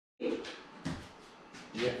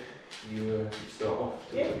Yeah, you start off.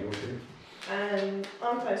 Yeah. What you'll do.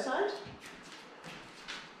 Arm close side.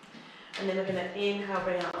 And then we're going to inhale,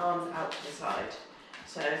 bring our arms out to the side.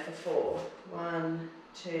 So for 4. 1,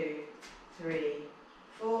 2, 3,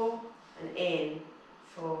 4. And in.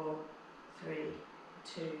 4, 3,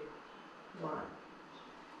 2, 1.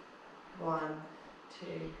 1, 2,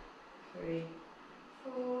 3,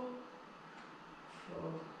 4.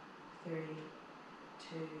 4, 3,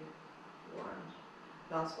 2, 1.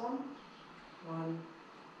 Last one. 1,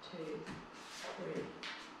 2, 3,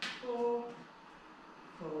 4.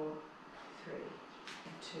 4, 3,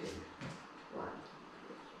 2, 1.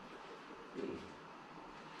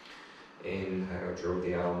 Inhale, draw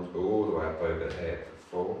the arms all the way up overhead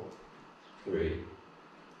for 4, 3,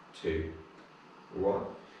 2, 1.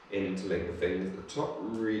 Interlink the fingers at the top,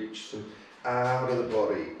 reach them out of the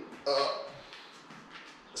body, up.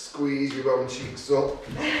 Squeeze your bum cheeks up.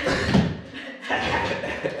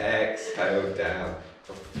 Exhale down.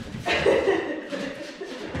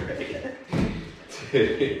 3,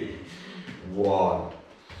 2, 1.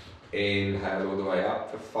 Inhale all the way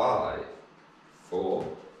up for 5, 4,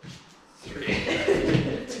 3,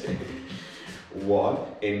 2, 1.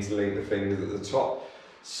 Interlink the fingers at the top.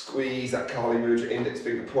 Squeeze that Kali Mudra, index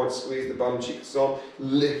finger point, squeeze the bum cheeks on.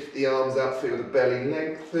 Lift the arms out, feel the belly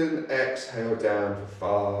lengthen. Exhale down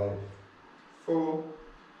for 5, 4,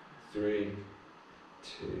 3,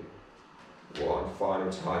 2, 1.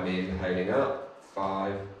 Final time, inhaling up.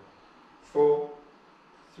 5, 4,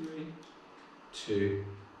 3, 2,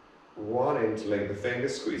 1. Interlink the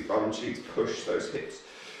fingers, squeeze bum cheeks, push those hips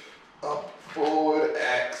up, forward.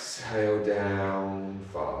 Exhale down.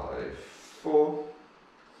 5, 4,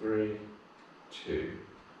 3, 2,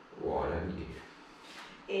 1, and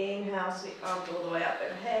you. Inhale, sweep arms all the way up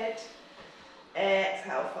overhead.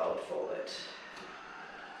 Exhale, fold forward.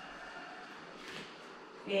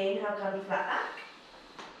 Inhale, come flat back.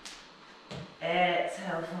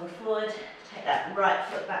 Exhale, fold forward. Take that right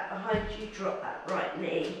foot back behind you, drop that right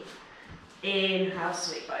knee. Inhale,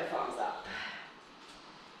 sweep both arms up.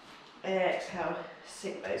 Exhale,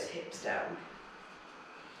 sink those hips down.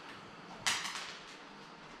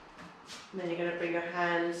 And then you're going to bring your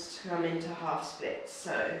hands to come into half splits.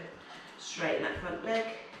 So straighten that front leg.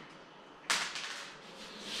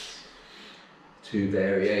 2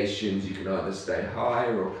 variations, you can either stay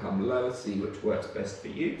higher or come lower, see which works best for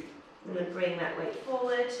you. And then bring that weight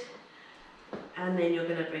forward. And then you're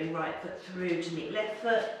going to bring right foot through to meet left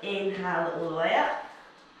foot. Inhale all the way up.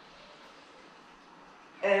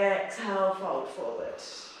 Exhale, fold forward.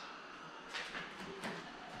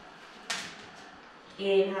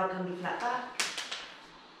 Inhale, come to flat back.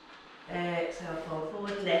 Exhale, fold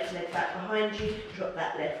forward. Left leg back behind you. Drop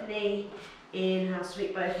that left knee. Inhale,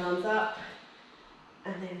 sweep both arms up.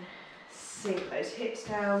 And then sink those hips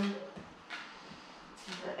down.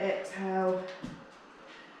 Exhale.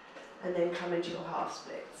 And then come into your half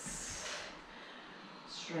splits.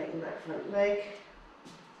 Straighten that front leg.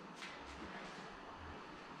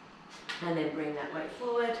 And then bring that weight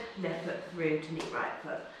forward. Left foot through to meet right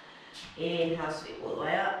foot. Inhale, sweep all the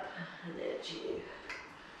way up, and then it's you.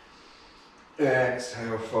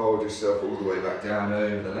 Exhale, fold yourself all the way back down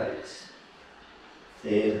over the legs.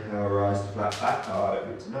 Inhale, rise to flat back,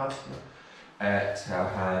 Ardha Uttanasana. Exhale,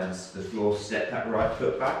 hands to the floor, step that right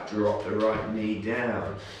foot back, drop the right knee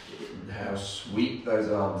down. Inhale, sweep those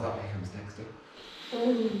arms up, here comes Dexter.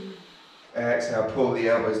 Exhale, pull the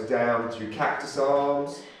elbows down through cactus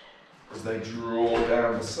arms as they draw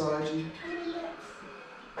down beside you.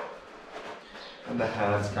 And the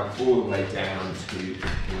hands come all the way down to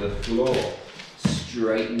the floor.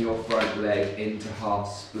 Straighten your front leg into half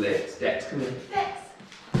splits. Dex, come in. Dex.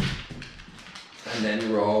 And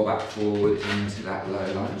then roll back forward into that low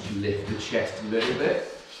lunge. Lift the chest a little bit.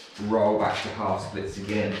 Roll back to half splits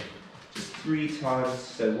again. Just 3 times,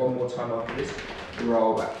 so one more time after this.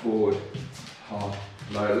 Roll back forward, half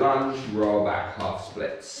low lunge, roll back half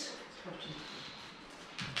splits.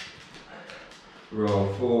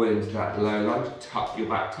 Roll forward into that low lunge, tuck your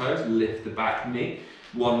back toes, lift the back knee.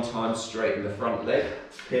 1 time straighten the front leg,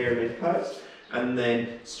 pyramid pose. And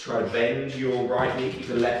then try to bend your right knee, keep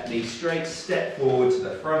the left knee straight, step forward to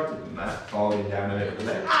the front of the mat, folding down over the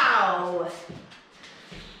leg. Ow!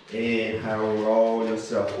 Inhale, roll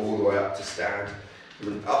yourself all the way up to stand.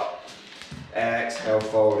 And up. Exhale,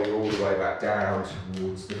 folding all the way back down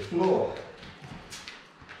towards the floor.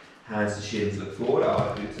 Hands to shins, look forward,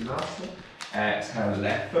 Ardha Uttanasana. Exhale,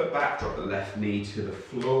 left foot back, drop the left knee to the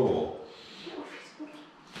floor.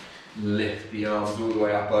 Lift the arms all the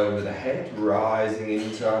way up over the head, rising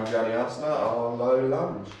into Anjaneyasana, our low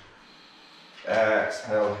lunge.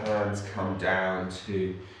 Exhale, hands come down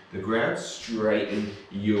to the ground. Straighten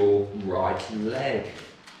your right leg.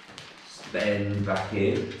 Bend back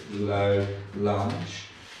in, low lunge.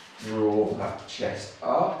 Draw that chest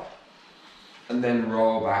up. And then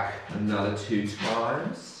roll back another 2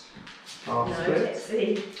 times. Half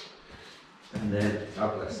split. And then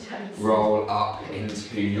roll up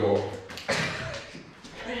into your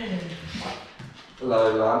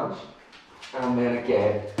low lunge. And then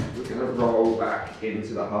again, we're going to roll back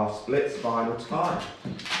into the half splits, final time.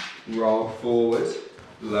 Roll forward,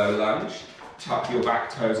 low lunge. Tuck your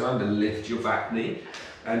back toes under, lift your back knee.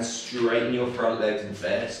 And straighten your front leg to the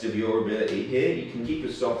best of your ability here. You can keep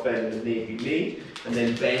a soft bend in the knee if you need. And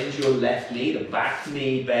then bend your left knee, the back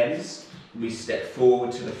knee bends. We step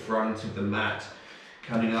forward to the front of the mat,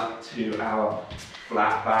 coming up to our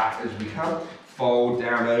flat back as we come. Fold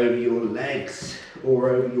down over your legs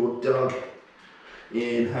or over your dog.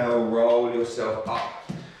 Inhale, roll yourself up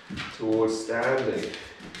towards standing.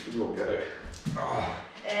 We'll go. Oh.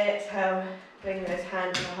 Exhale, bring those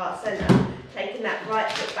hands to the heart centre. Taking that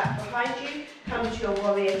right foot back behind you, come to your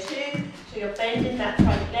warrior 2, so you're bending that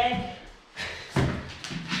front leg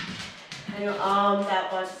and your arms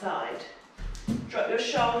out by the side. Drop your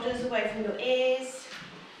shoulders away from your ears.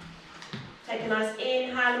 Take a nice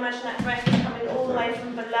inhale, imagine that breath coming all the way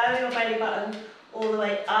from below your belly button, all the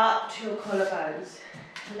way up to your collarbones.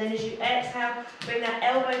 And then as you exhale, bring that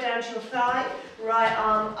elbow down to your thigh, right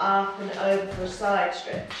arm up and over for a side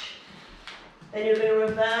stretch. Then you're going to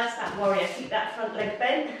reverse that warrior. Keep that front leg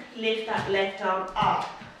bent, lift that left arm up.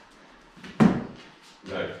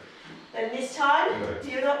 No. Then this time, No.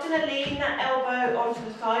 you're not going to lean that elbow onto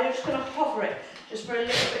the thigh, you're just going to hover it, just for a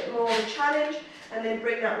little bit more of a challenge, and then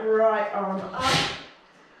bring that right arm up,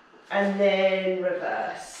 and then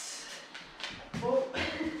reverse. Oh.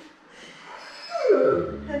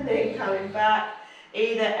 And then coming back,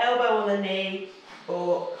 either elbow on the knee,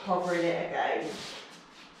 or hovering it again.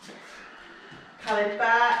 Coming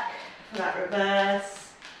back for that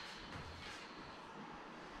reverse.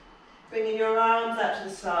 Bringing your arms out to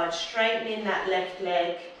the side, straightening that left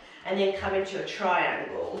leg, and then coming to a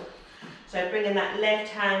triangle. So bringing that left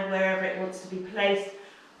hand wherever it wants to be placed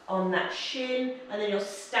on that shin, and then you're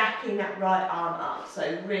stacking that right arm up.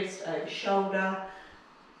 So wrist over shoulder.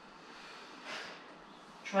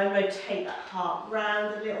 Try and rotate that heart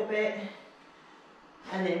round a little bit,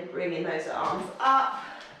 and then bringing those arms up.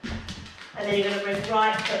 And then you're going to bring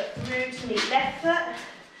right foot through to meet left foot.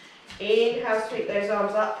 Inhale, sweep those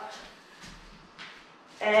arms up.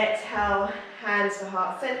 Exhale, hands to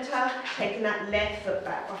heart centre. Taking that left foot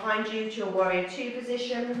back behind you to your warrior 2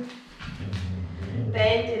 position.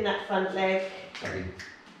 Bend in that front leg.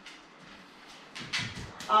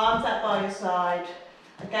 Arms up by your side.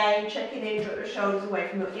 Again, checking in, drop your shoulders away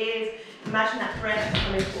from your ears. Imagine that breath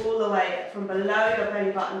coming all the way from below your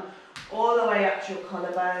belly button, all the way up to your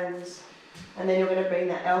collarbones. And then you're going to bring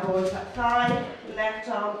that elbow into that thigh, left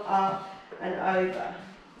arm up and over.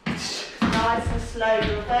 Nice and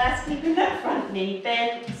slowly reverse, keeping that front knee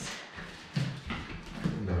bent.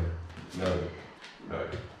 No, no, no.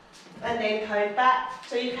 And then coming back.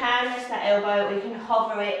 So you can rest that elbow or you can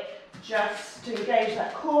hover it just to engage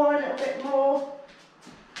that core a little bit more.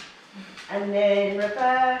 And then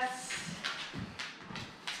reverse.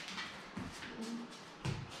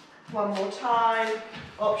 One more time.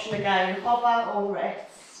 Option again, hover or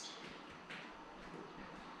rest.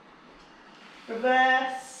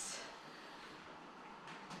 Reverse.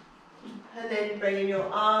 And then bringing your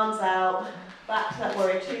arms out, back to that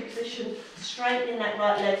warrior 2 position, straightening that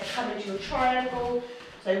right leg, coming to your triangle.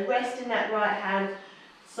 So resting that right hand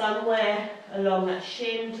somewhere along that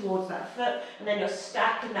shin towards that foot, and then you're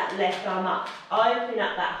stacking that left arm up, opening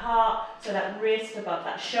up that heart, so that wrist above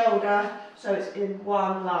that shoulder, so it's in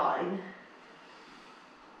one line.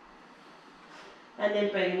 And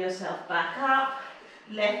then bringing yourself back up,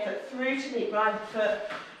 left foot through to meet right foot,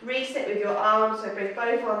 reset with your arms, so bring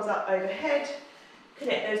both arms up overhead,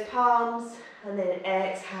 connect those palms, and then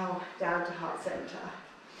exhale down to heart centre.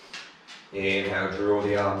 Inhale, draw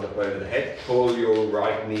the arms up over the head, pull your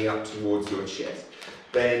right knee up towards your chest,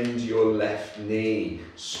 bend your left knee,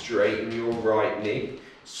 straighten your right knee,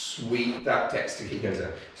 sweep that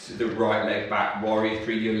testicular, so the right leg back, warrior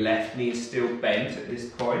 3, your left knee is still bent at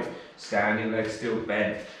this point, standing leg still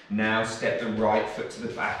bent. Now step the right foot to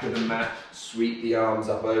the back of the mat, sweep the arms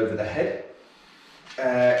up over the head,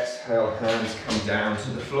 exhale, hands come down to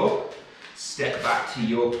the floor, step back to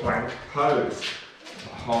your plank pose.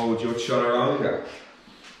 Hold your chaturanga.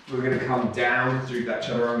 We're going to come down through that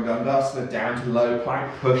chaturanga dandasana, down to low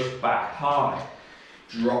plank, push back high.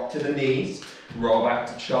 Drop to the knees, roll back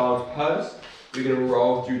to child's pose. We're going to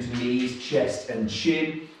roll through to knees, chest and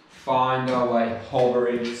chin. Find our way,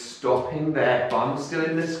 hovering, stopping there. Bum still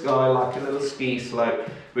in the sky like a little ski slope.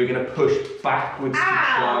 We're going to push backwards to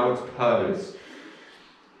child's pose.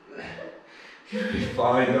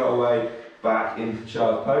 Find our way back into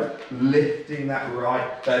child's pose. Lifting that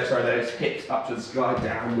those hips up to the sky,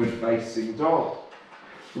 downward facing dog.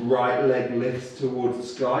 Right leg lifts towards the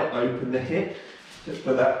sky, open the hip. Just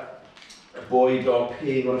for that boy dog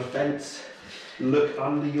peeing on a fence. Look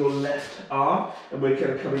under your left arm, and we're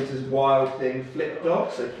going to come into this wild thing, flip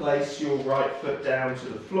dog. So place your right foot down to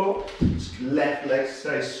the floor, left leg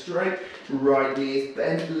stay straight, right knee is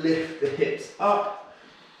bent, lift the hips up,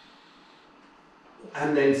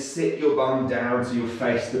 and then sit your bum down so you'll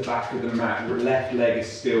face the back of the mat. Your left leg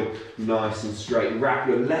is still nice and straight. Wrap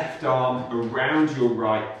your left arm around your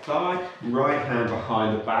right thigh, right hand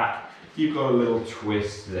behind the back. You've got a little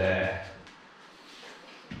twist there.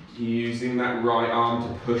 Using that right arm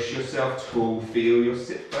to push yourself tall, feel your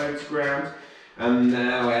sit bones ground, and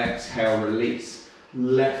now exhale, release.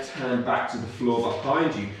 Left hand back to the floor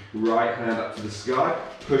behind you, right hand up to the sky,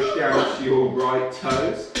 push down to your right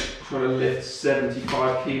toes, trying to lift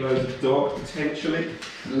 75 kilos of dog potentially,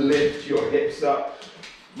 lift your hips up.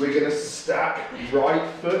 We're going to stack right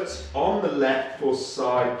foot on the left for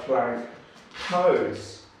side plank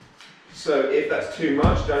pose. So if that's too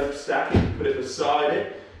much, don't stack it, put it beside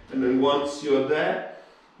it. And then once you're there,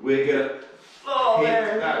 we're going to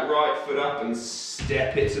pick that right foot up and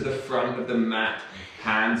step it to the front of the mat.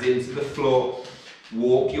 Hands into the floor.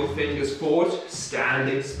 Walk your fingers forward.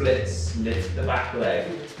 Standing splits. Lift the back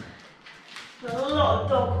leg. There's a lot of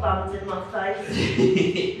dog bums in my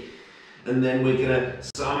face. And then we're going to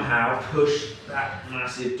somehow push that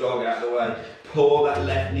massive dog out of the way. Pull that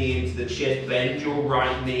left knee into the chest. Bend your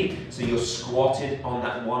right knee so you're squatted on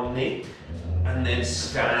that one knee. And then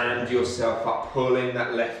stand yourself up, pulling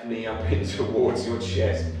that left knee up in towards your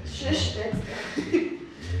chest. Shush,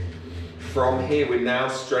 From here, we're now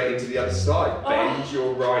straight into the other side. Bend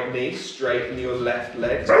your right knee, straighten your left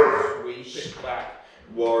leg, sweep it back.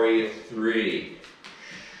 Warrior 3.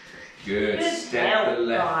 Good. Step the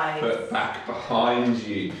left foot back behind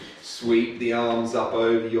you. Sweep the arms up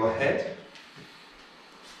over your head.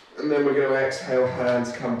 And then we're going to exhale,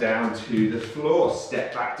 hands come down to the floor.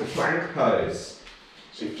 Step back to plank pose.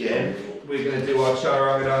 Again, we're going to do our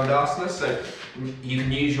Chaturanga Dandasana. So you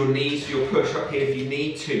can use your knees for your push up here if you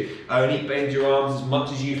need to. Only bend your arms as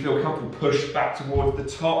much as you feel comfortable. Push back towards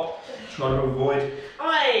the top. Trying to avoid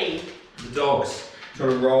the dogs.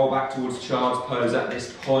 Trying to roll back towards child's pose at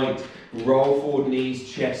this point. Roll forward,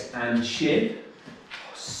 knees, chest and chin.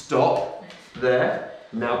 Stop there.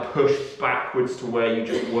 Now push backwards to where you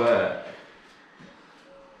just were.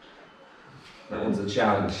 That one's a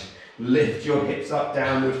challenge. Lift your hips up,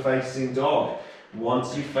 downward facing dog.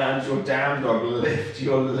 Once you've found your down dog, lift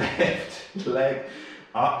your left leg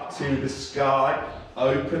up to the sky.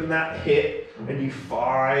 Open that hip and you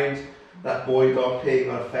find that boy dog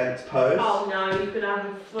peeing on a fence pose. Oh no, you've been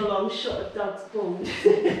having a full-on shot of dog's balls.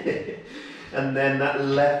 And then that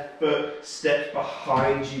left foot steps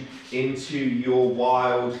behind you into your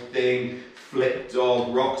wild thing, flip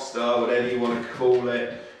dog, rock star, whatever you want to call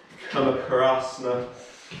it, Kamakarasana.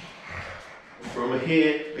 From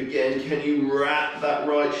here, again, can you wrap that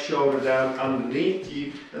right shoulder down underneath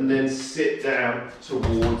you and then sit down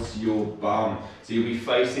towards your bum. So you'll be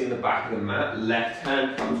facing the back of the mat, left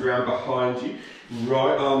hand comes around behind you,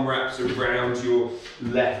 right arm wraps around your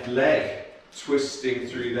left leg. Twisting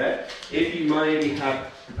through there. If you maybe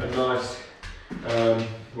have a nice,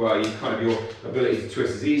 your ability to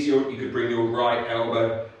twist is easier, you could bring your right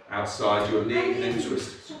elbow outside your knee and then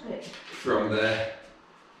twist from there.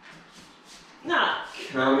 No.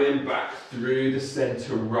 Coming back through the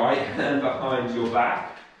centre, right hand behind your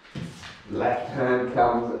back, left hand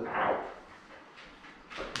comes out.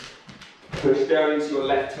 Push down into your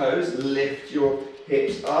left toes, lift your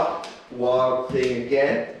hips up. Wild thing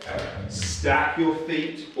again. Stack your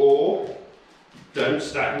feet or don't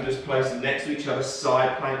stack them, just place them next to each other,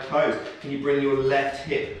 side plank pose. Can you bring your left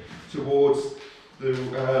hip towards the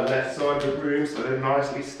left side of the room so they're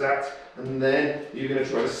nicely stacked, and then you're going to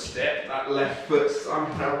try to step that left foot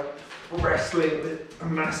somehow, wrestling with a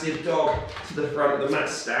massive dog to the front of the mat,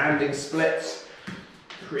 standing splits.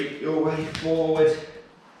 Creep your way forward.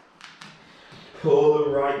 Pull the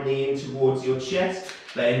right knee in towards your chest.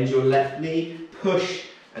 Bend your left knee, push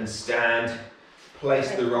and stand.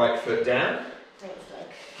 Place the right foot down.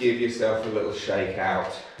 Give yourself a little shake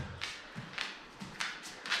out.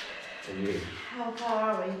 And you? How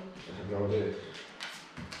far are we? I have no idea.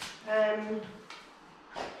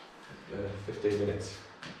 15 minutes.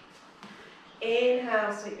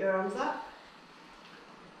 Inhale, sweep your arms up.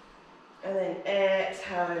 And then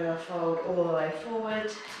exhale, fold all the way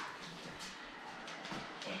forward.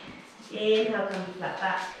 Inhale, come flat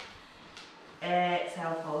back.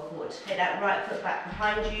 Exhale, fold forward. Take that right foot back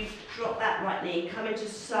behind you. Drop that right knee. Come into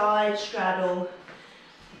side straddle.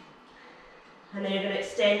 And then you're going to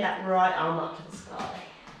extend that right arm up to the sky.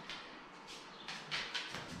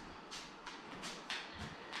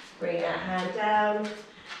 Bring that hand down.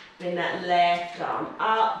 Bring that left arm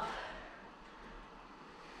up.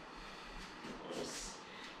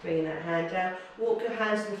 Bring that hand down. Walk your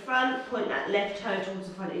hands to the front. Point that left toe towards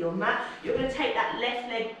the front of your mat. You're going to take that left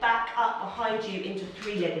leg back up behind you into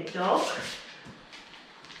three-legged dog.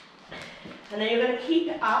 And then you're going to keep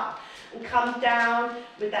it up and come down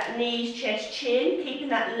with that knees, chest, chin, keeping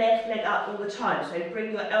that left leg up all the time. So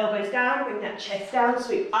bring your elbows down, bring that chest down,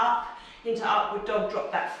 sweep up into upward dog,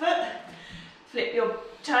 drop that foot. Flip your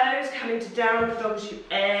toes, come into downward dog as you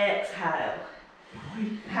exhale.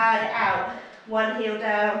 Hand it out. One heel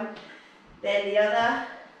down, then the other.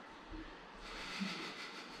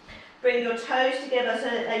 Bring your toes together so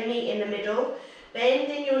that they meet in the middle.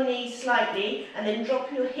 Bending your knees slightly and then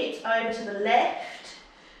drop your hips over to the left.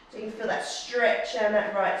 So you can feel that stretch down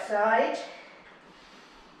that right side.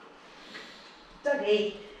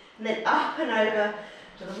 Dougie. And then up and over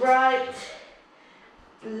to the right.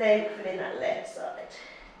 Lengthening that left side.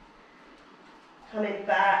 Coming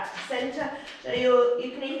back to centre. So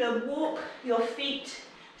you can either walk your feet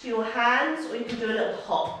to your hands or you can do a little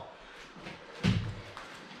hop.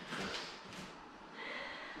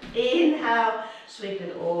 Inhale,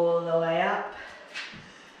 sweeping all the way up.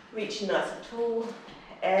 Reaching nice and tall.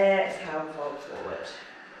 Exhale, fold forward.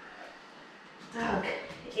 Dog.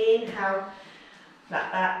 Inhale,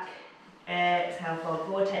 flat back. Exhale, fold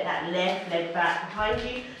forward. Take that left leg back behind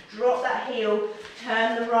you. Drop that heel.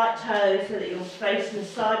 Turn the right toe so that you're facing the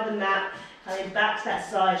side of the mat. Coming back to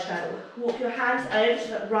that side straddle. Walk your hands over to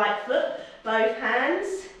that right foot. Both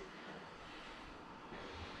hands.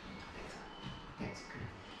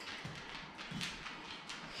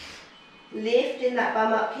 Lifting that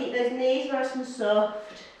bum up. Keep those knees nice and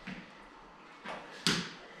soft.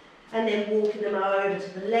 And then walking them over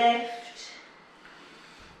to the left.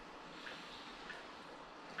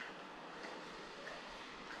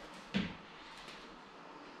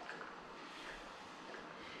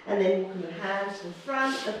 And then walking your hands to the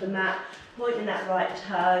front of the mat, pointing that right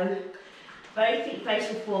toe. Both feet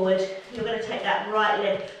facing forward. You're going to take that right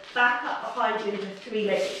leg back up behind you into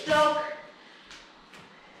three-legged dog.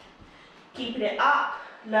 Keeping it up,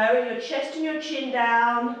 lowering your chest and your chin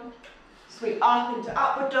down. Sweep up into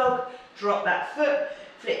upward dog. Drop that foot.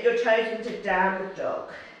 Flip your toes into downward dog.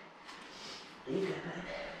 There you go, babe.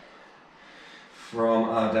 From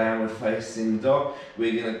our downward facing dog,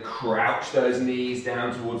 we're going to crouch those knees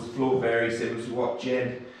down towards the floor, very similar to what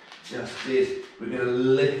Jen just did. We're going to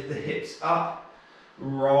lift the hips up,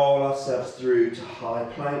 roll ourselves through to high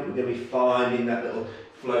plank. We're going to be finding that little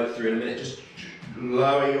float through in a minute. Just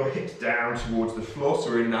lower your hips down towards the floor, so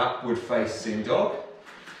we're in an upward facing dog.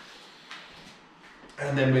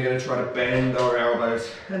 And then we're going to try to bend our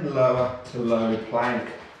elbows and lower to low plank.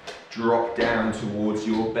 Drop down towards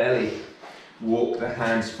your belly. Walk the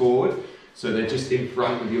hands forward so they're just in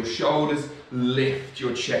front of your shoulders. Lift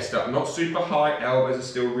your chest up, not super high, elbows are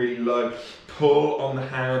still really low. Pull on the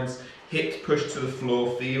hands, hips push to the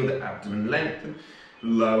floor, feel the abdomen lengthen.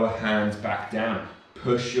 Lower hands back down.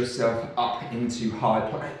 Push yourself up into high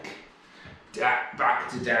plank.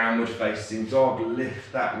 Back to downward facing dog.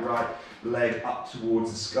 Lift that right leg up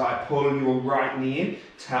towards the sky. Pull your right knee in.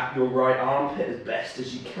 Tap your right armpit as best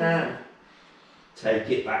as you can. Take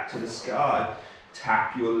it back to the sky.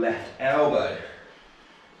 Tap your left elbow.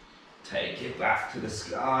 Take it back to the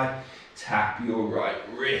sky. Tap your right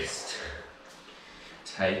wrist.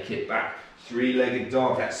 Take it back. Three-legged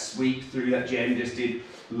dog. That sweep through that Jen just did.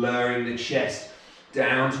 Lowering the chest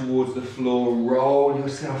down towards the floor. Roll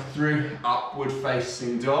yourself through. Upward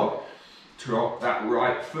facing dog. Drop that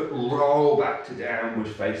right foot. Roll back to downward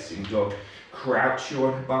facing dog. Crouch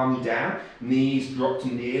your bum down, knees drop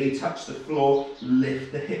to nearly touch the floor,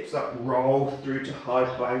 lift the hips up, roll through to high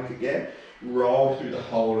plank again, roll through the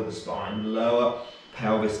whole of the spine, lower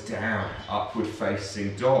pelvis down, upward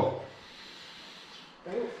facing dog.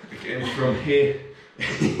 Again from here,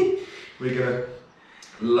 we're going to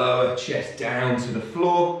lower chest down to the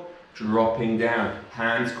floor, dropping down,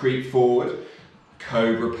 hands creep forward,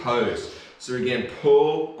 cobra pose. So again,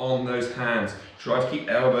 pull on those hands. Try to keep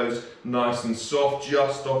elbows nice and soft,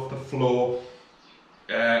 just off the floor.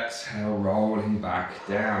 Exhale, rolling back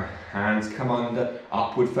down. Hands come under,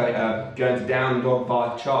 upward face, going to down dog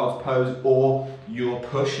via child's pose or your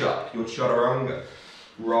push-up, your chaturanga.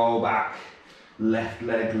 Roll back, left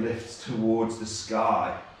leg lifts towards the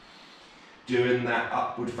sky. Doing that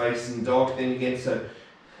upward facing dog thing again, so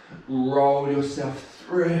roll yourself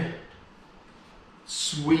through.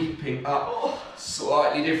 Sweeping up,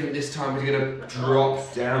 slightly different this time, we're going to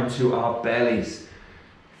drop down to our bellies.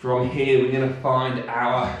 From here we're going to find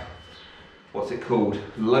our, what's it called,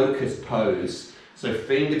 locust pose. So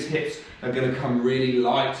fingertips are going to come really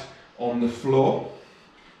light on the floor.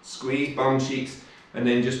 Squeeze bum cheeks and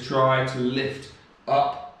then just try to lift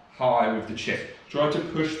up high with the chest. Try to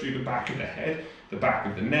push through the back of the head, the back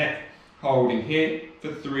of the neck, holding here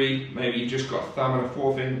for 3, maybe you've just got a thumb and a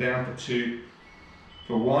forefinger down for 2,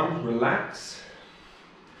 for 1, relax.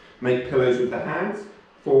 Make pillows with the hands,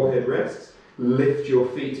 forehead rests. Lift your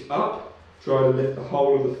feet up, try to lift the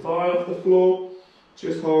whole of the thigh off the floor,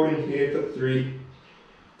 just holding here for 3,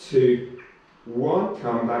 2, 1,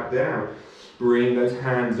 come back down, bring those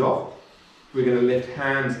hands off, we're going to lift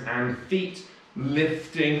hands and feet,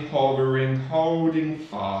 lifting, hovering, holding,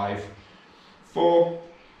 5, 4,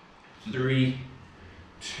 3,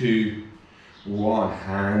 2, 1,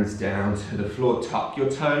 hands down to the floor, tuck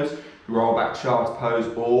your toes, roll back child's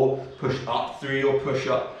pose or push up through your push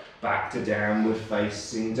up, back to downward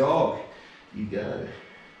facing dog. You go.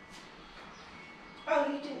 Oh,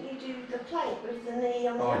 you do the plank with the knee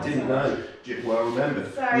on the Oh, I other didn't side. know. Well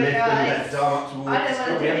remembered. Sorry, Lift the guys. left arm up towards I don't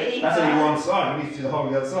the want to do it either. That's only one side. We need to do the whole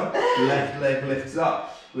of the other side. Left leg lifts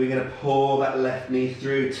up. We're going to pull that left knee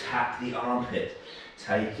through. Tap the armpit.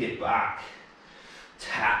 Take it back.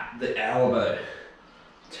 Tap the elbow.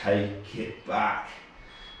 Take it back.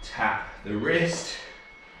 Tap the wrist.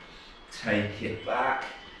 Take it back.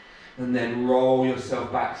 And then roll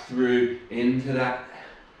yourself back through into that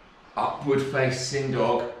upward facing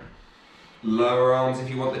dog. Lower arms if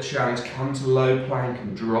you want the challenge. Come to low plank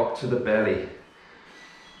and drop to the belly.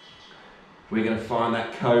 We're going to find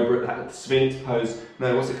that cobra, that sphinx pose.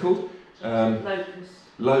 No, what's it called? Locust.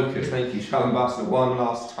 Locust, thank you, Shalom Buster. One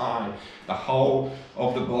last time. The whole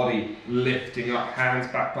of the body lifting up,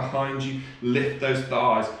 hands back behind you. Lift those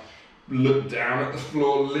thighs. Look down at the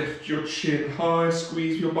floor, lift your chin high,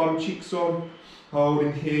 squeeze your bum cheeks on.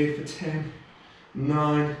 Holding here for 10,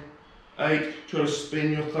 9, 8. Try to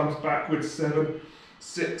spin your thumbs backwards. 7,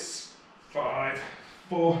 6, 5,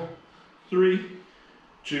 4, 3,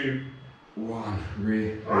 2, 1.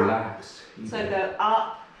 Relax. So go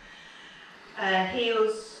up,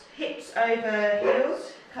 heels, hips over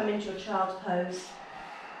heels, come into your child's pose.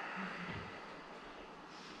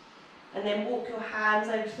 And then walk your hands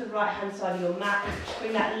over to the right hand side of your mat.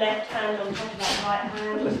 Bring that left hand on top of that right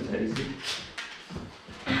hand. Daisy.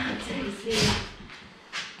 Daisy.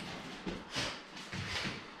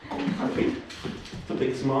 Happy. A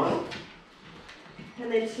big smile.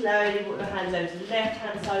 And then slowly walk your hands over to the left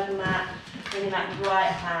hand side of the mat. Bringing that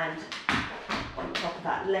right hand on top of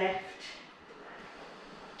that left.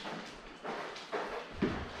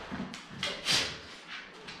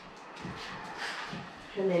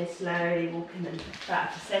 And then slowly walking them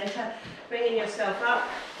back to centre, bringing yourself up,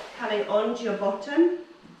 coming onto your bottom.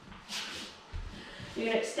 You're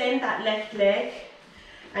going to extend that left leg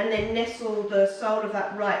and then nestle the sole of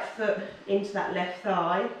that right foot into that left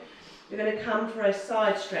thigh. You're going to come for a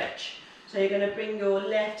side stretch. So you're going to bring your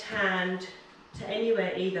left hand to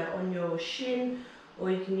anywhere, either on your shin,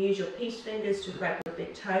 or you can use your peace fingers to grab your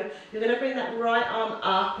big toe. You're going to bring that right arm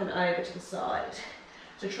up and over to the side.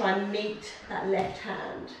 So try and meet that left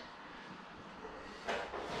hand.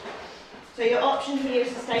 So your option here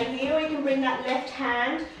is to stay here, or you can bring that left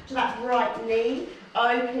hand to that right knee,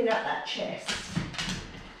 opening up that chest.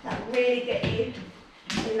 That will really get you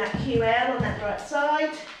in that QL on that right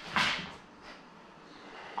side.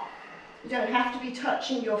 You don't have to be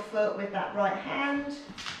touching your foot with that right hand.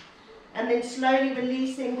 And then slowly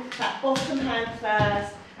releasing that bottom hand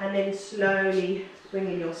first, and then slowly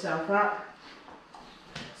bringing yourself up.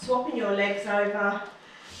 Swapping your legs over,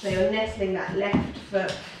 so you're nestling that left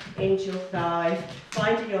foot into your thigh,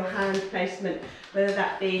 finding your hand placement, whether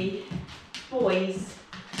that be boys,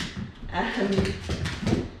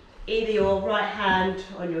 either your right hand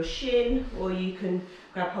on your shin, or you can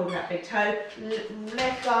grab hold of that big toe,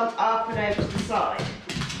 left arm up and over to the side.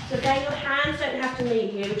 So again, your hands don't have to meet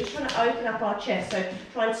here, we're just trying to open up our chest, so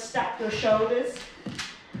try and stack your shoulders.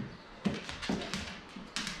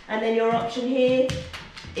 And then your option here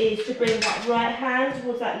is to bring that right hand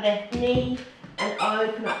towards that left knee and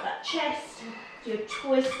open up that chest. So you're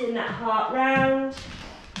twisting that heart round.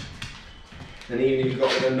 And even if you've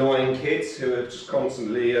got annoying kids who are just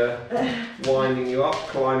constantly winding you up,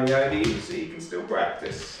 climbing over you, so you can still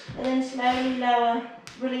practice. And then slowly lower,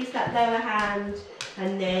 release that lower hand,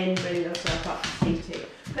 and then bring yourself up to seated.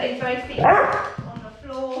 Putting both feet on the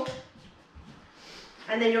floor,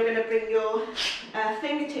 and then you're going to bring your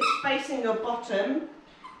fingertips facing your bottom,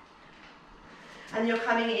 and you're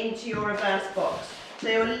coming into your reverse box. So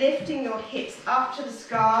you're lifting your hips up to the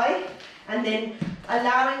sky, and then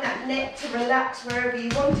allowing that neck to relax wherever you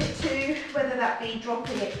want it to, whether that be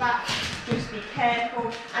dropping it back, just be careful,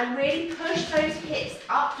 and really push those hips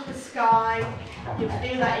up to the sky. You can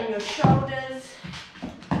do that in your shoulders.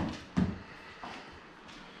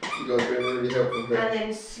 You guys been really helpful here. And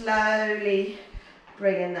then slowly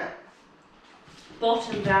bringing that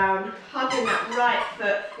bottom down, hugging that right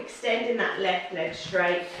foot, extending that left leg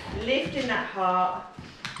straight, lifting that heart,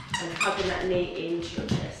 and hugging that knee into your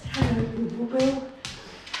chest.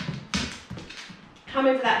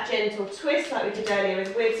 Coming for that gentle twist like we did earlier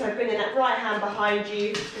with Wibbs, so bringing that right hand behind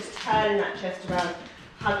you, just turning that chest around,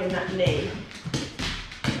 hugging that knee.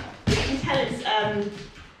 You can tell it's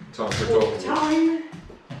Time for walk talking. time.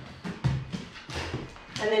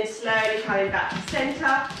 And then slowly coming back to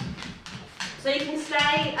centre. So you can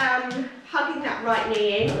stay hugging that right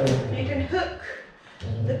knee in. You can hook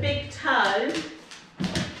the big toe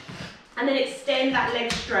and then extend that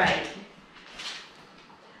leg straight.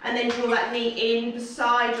 And then draw that knee in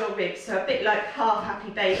beside your ribs, so a bit like half happy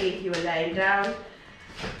baby if you were laying down.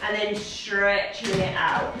 And then stretching it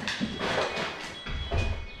out.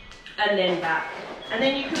 And then back. And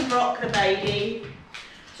then you can rock the baby.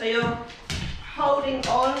 So you're holding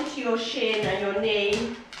on to your shin and your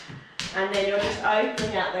knee, and then you're just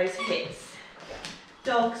opening out those hips.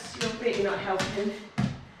 Dogs, you're really not helping.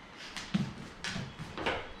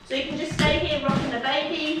 So you can just stay here rocking the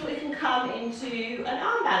baby, or you can come into an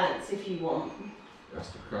arm balance if you want. That's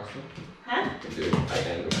the cross one. Huh? Do it right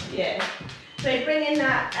angle. Yeah. So bring in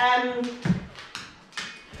that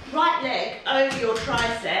right leg over your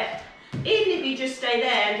tricep. Even if you just stay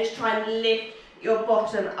there and just try and lift your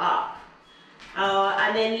bottom up.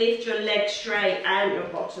 And then lift your leg straight and your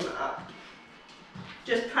bottom up.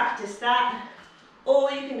 Just practice that.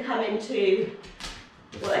 Or you can come into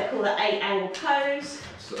what they call the 8-angle pose.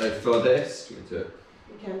 So for this, You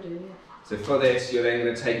can do, yeah. so for this, you're then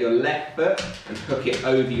going to take your left foot and hook it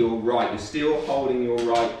over your right. You're still holding your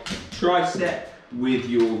right tricep with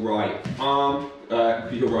your right arm,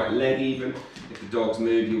 your right leg even. If the dogs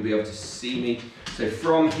move, you'll be able to see me. So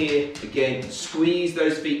from here, again, squeeze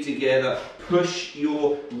those feet together, push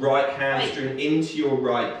your right hamstring into your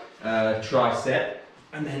right tricep,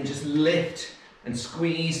 and then just lift and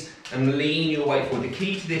squeeze and lean your weight forward. The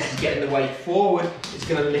key to this is getting the weight forward. It's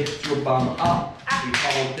going to lift your bum up. We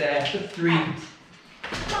hold there for 3,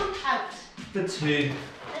 Come out. for 2,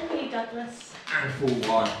 And you, Douglas. and for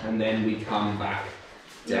 1, and then we come back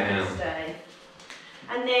You can down. stay.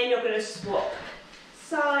 And then you're going to swap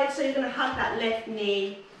sides. So you're going to hug that left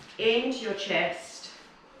knee into your chest.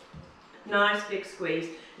 Nice big squeeze.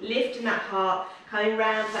 Lifting that heart, coming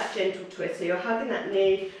round to that gentle twist. So you're hugging that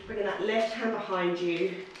knee, bringing that left hand behind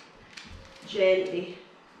you, gently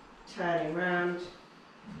turning round.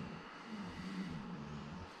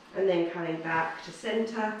 And then coming back to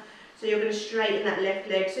centre. So you're going to straighten that left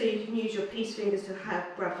leg so you can use your peace fingers to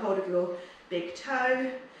grab hold of your big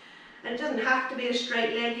toe. And it doesn't have to be a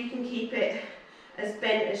straight leg, you can keep it as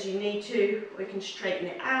bent as you need to, or you can straighten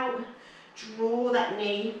it out. Draw that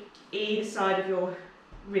knee either side of your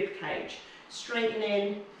rib cage. Straighten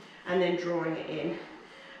in and then drawing it in.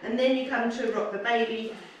 And then you come to rock the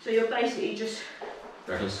baby, so you're basically just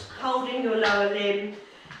holding your lower limb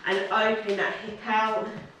and opening that hip out,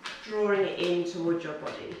 drawing it in towards your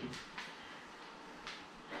body.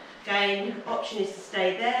 Again, option is to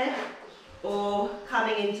stay there or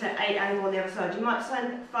coming into 8-angle on the other side. You might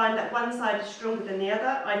find that one side is stronger than the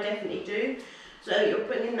other. I definitely do. So you're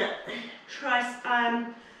putting that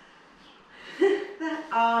that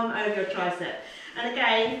arm over your tricep. And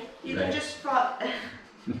again, you can just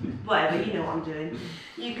whatever, you know what I'm doing.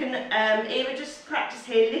 You can either just practice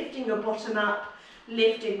here, lifting your bottom up,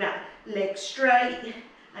 lifting that leg straight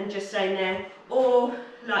and just staying there, or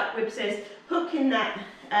like Wibbs says, hooking that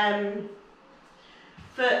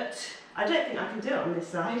foot. I don't think I can do it on this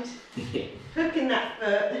side. Hooking that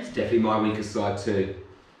foot. It's definitely my weakest side too.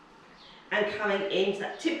 And coming into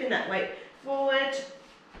that, tipping that weight forward.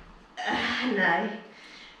 No,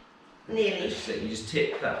 nearly. You just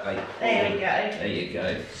tip that weight forward. There we go. There you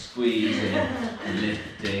go. Squeezing,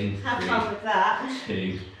 lifting. Have fun with that.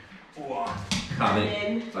 2, 1. Coming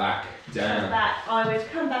In. back down. Back. I would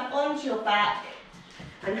come back onto your back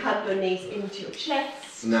and hug your knees into your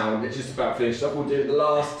chest. Now we're just about finished up. We'll do the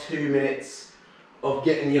last 2 minutes of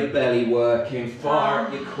getting your belly working. Fire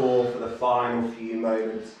up your core for the final few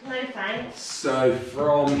moments. No thanks. So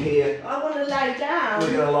from here, I want to lay down.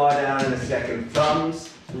 we're going to lie down in a second.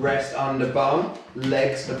 Thumbs rest under bum,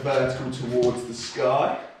 legs are vertical towards the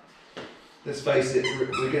sky. Let's face it,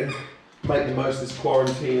 we're going to make the most of this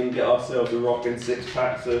quarantine and get ourselves a rocking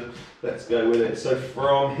six-pack, so let's go with it. So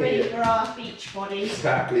from Ready here, for our beach body.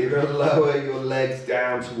 exactly, you're going to lower your legs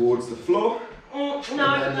down towards the floor. No,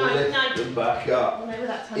 and then lift them back up.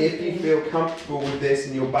 If you feel comfortable with this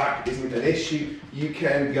and your back isn't an issue, you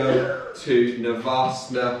can go to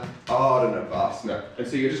Navasana, Ardha Navasana. And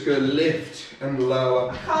so you're just going to lift and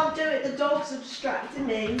lower. I can't do it, the dogs are distracting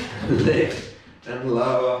me. Lift and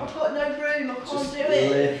lower. I've got no room, I can't Just do it.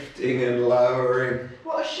 lifting and lowering.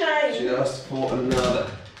 What a shame. Just for another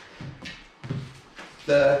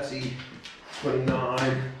 30,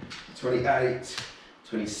 29, 28,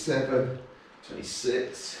 27,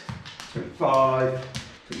 26, 25,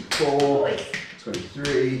 24,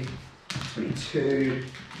 23, 22,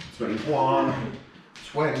 21,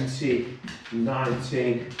 20,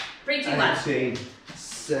 19, 18,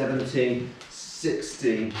 17,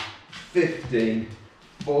 16, 15,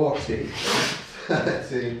 14,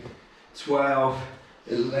 13, 12,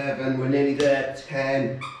 11, we're nearly there,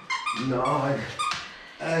 10, 9,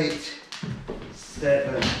 8,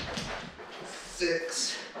 7,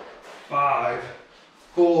 6, 5,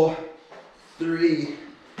 4, 3,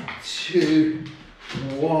 2,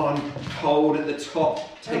 1. Hold at the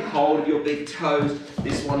top. Take hold of your big toes.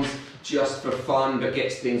 This one's just for fun but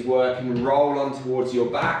gets things working. Roll on towards your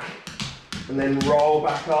back and then roll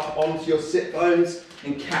back up onto your sit bones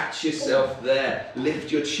and catch yourself there.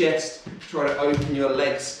 Lift your chest. Try to open your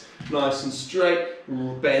legs nice and straight.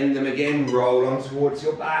 Bend them again. Roll on towards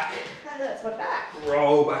your back. That hurts my back.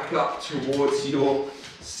 Roll back up towards your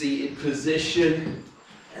seated position.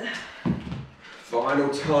 Final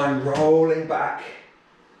time, rolling back,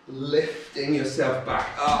 lifting yourself back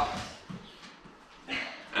up,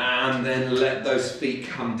 and then let those feet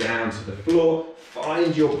come down to the floor.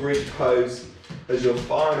 Find your bridge pose as your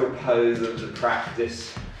final pose of the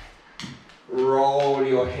practice. Roll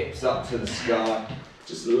your hips up to the sky.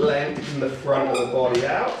 Just lengthen the front of the body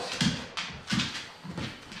out.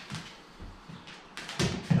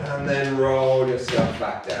 And then roll yourself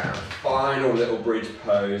back down. Final little bridge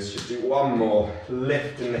pose. Just do one more.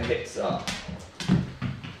 Lifting the hips up.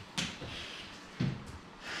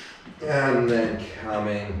 And then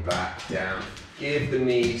coming back down. Give the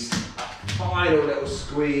knees a final little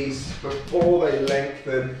squeeze before they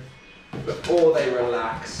lengthen, before they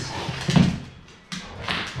relax.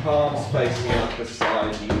 Palms facing out the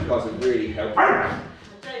side. You guys are really helping. I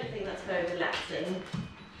don't think that's very relaxing.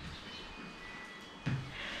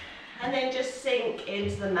 And then just sink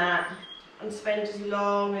into the mat and spend as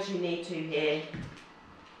long as you need to here.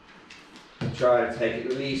 Try to take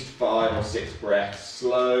at least 5 or 6 breaths,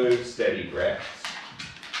 slow, steady breaths,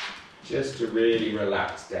 just to really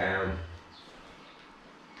relax down.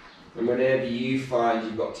 And whenever you find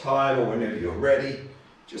you've got time or whenever you're ready,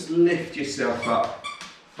 just lift yourself up.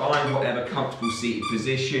 Find whatever comfortable seated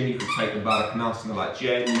position. You can take the Baddha Konasana like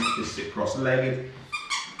Jen, just sit cross-legged.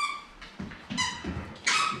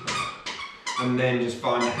 And then just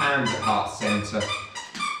find the hands at heart centre.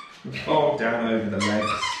 Fold down over the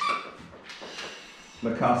legs.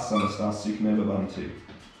 Lakasana Sukha Bantu.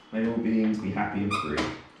 May all beings be happy and free.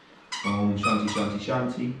 Om Shanti Shanti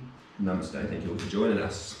Shanti. Namaste. Thank you all for joining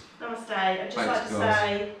us. Namaste. I'd just Thanks, like to guys.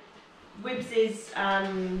 say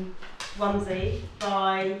Wibbs' onesie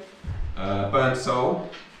by Burnt Soul.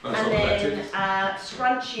 Burnt and Soul then Collective.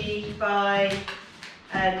 Scrunchie by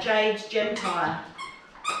Jazzy Empire,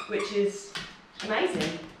 which is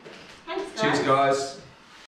amazing. Thanks guys. Cheers guys.